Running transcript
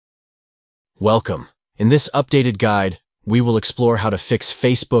Welcome. In this updated guide, we will explore how to fix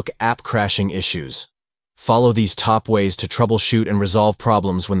Facebook app crashing issues. Follow these top ways to troubleshoot and resolve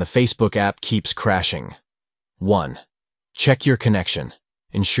problems when the Facebook app keeps crashing. 1. Check your connection.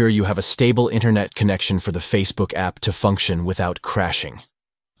 Ensure you have a stable internet connection for the Facebook app to function without crashing.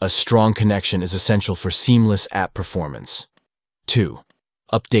 A strong connection is essential for seamless app performance. 2.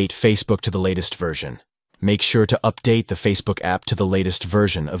 Update Facebook to the latest version. Make sure to update the Facebook app to the latest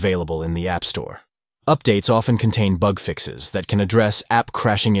version available in the App Store. Updates often contain bug fixes that can address app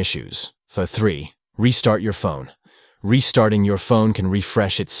crashing issues. 3. Restart your phone. Restarting your phone can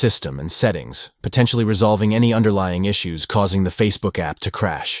refresh its system and settings, potentially resolving any underlying issues causing the Facebook app to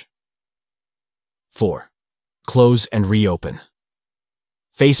crash. 4. Close and reopen.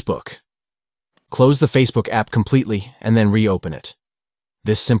 Facebook. Close the Facebook app completely and then reopen it.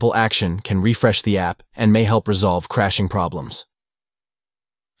 This simple action can refresh the app and may help resolve crashing problems.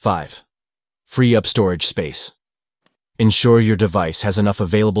 5. Free up storage space. Ensure your device has enough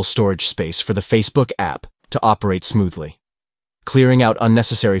available storage space for the Facebook app to operate smoothly. Clearing out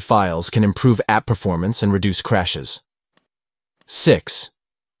unnecessary files can improve app performance and reduce crashes. 6.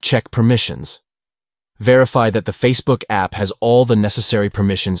 Check permissions. Verify that the Facebook app has all the necessary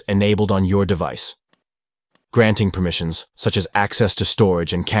permissions enabled on your device. Granting permissions, such as access to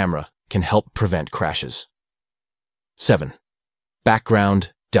storage and camera, can help prevent crashes. 7.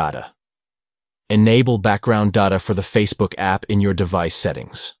 Background data. Enable background data for the Facebook app in your device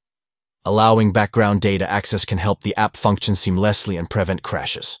settings. Allowing background data access can help the app function seamlessly and prevent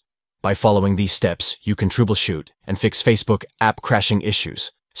crashes. By following these steps, you can troubleshoot and fix Facebook app crashing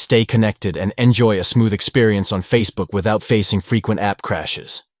issues. Stay connected and enjoy a smooth experience on Facebook without facing frequent app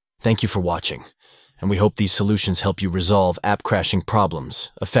crashes. Thank you for watching, and we hope these solutions help you resolve app crashing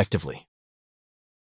problems effectively.